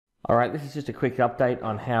All right, this is just a quick update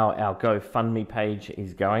on how our GoFundMe page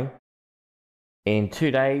is going. In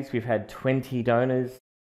 2 days, we've had 20 donors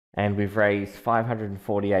and we've raised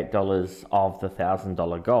 $548 of the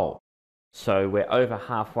 $1,000 goal. So we're over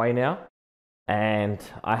halfway now. And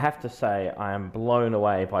I have to say, I am blown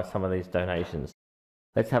away by some of these donations.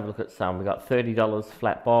 Let's have a look at some. We got $30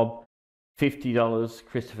 Flat Bob, $50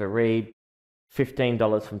 Christopher Reed,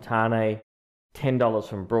 $15 from Tane, $10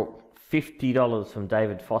 from Brooke, $50 from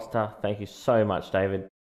David Foster. Thank you so much, David.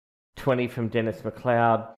 $20 from Dennis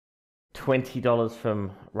McLeod, $20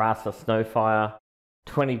 from Rasa Snowfire,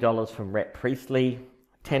 $20 from Rhett Priestley,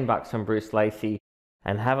 $10 from Bruce Lacey,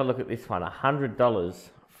 and have a look at this one, $100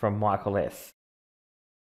 from Michael S.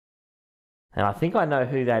 And I think I know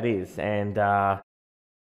who that is, and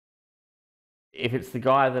if it's the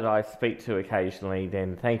guy that I speak to occasionally,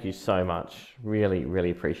 then thank you so much. Really,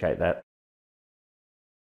 really appreciate that.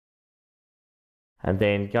 And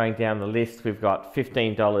then going down the list, we've got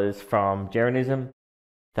 $15 from Jerenism.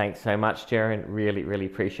 Thanks so much, Jeren. Really, really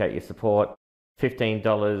appreciate your support.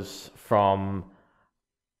 $15 from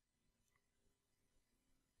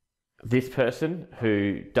this person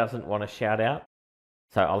who doesn't want a shout out,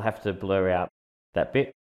 so I'll have to blur out that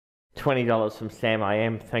bit. $20 from Sam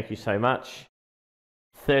IM. Thank you so much.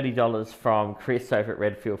 $30 from Chris over at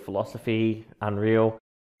Redfield Philosophy. Unreal.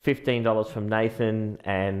 $15 from Nathan,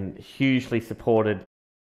 and hugely supported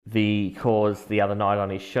the cause the other night on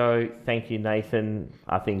his show. Thank you, Nathan.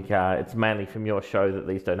 I think it's mainly from your show that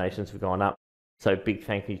these donations have gone up, so big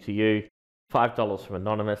thank you to you. $5 from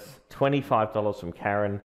Anonymous, $25 from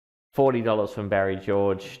Karen, $40 from Barry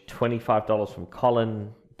George, $25 from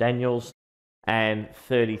Colin Daniels, and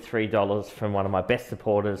 $33 from one of my best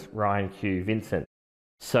supporters, Ryan Q. Vincent.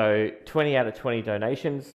 So 20 out of 20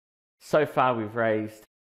 donations. So far we've raised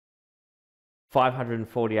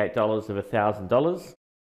 $548 of $1,000,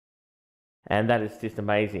 and that is just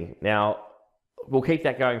amazing. Now, we'll keep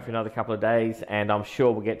that going for another couple of days, and I'm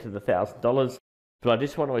sure we'll get to the $1,000, but I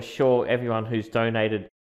just want to assure everyone who's donated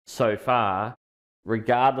so far,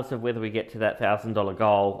 regardless of whether we get to that $1,000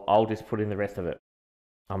 goal, I'll just put in the rest of it.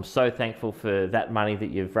 I'm so thankful for that money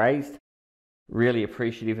that you've raised, really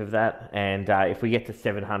appreciative of that, and if we get to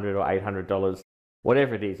 $700 or $800,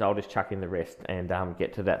 whatever it is, I'll just chuck in the rest and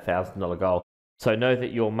get to that $1,000 goal. So know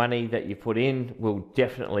that your money that you put in will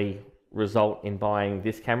definitely result in buying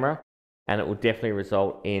this camera, and it will definitely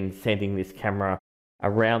result in sending this camera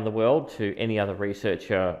around the world to any other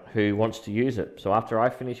researcher who wants to use it. So after I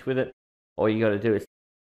finish with it, all you got to do is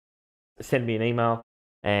send me an email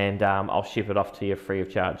and I'll ship it off to you free of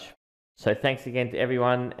charge. So thanks again to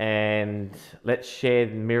everyone, and let's share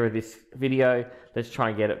and mirror this video. Let's try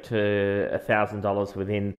and get it to $1,000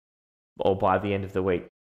 within or by the end of the week.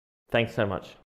 Thanks so much.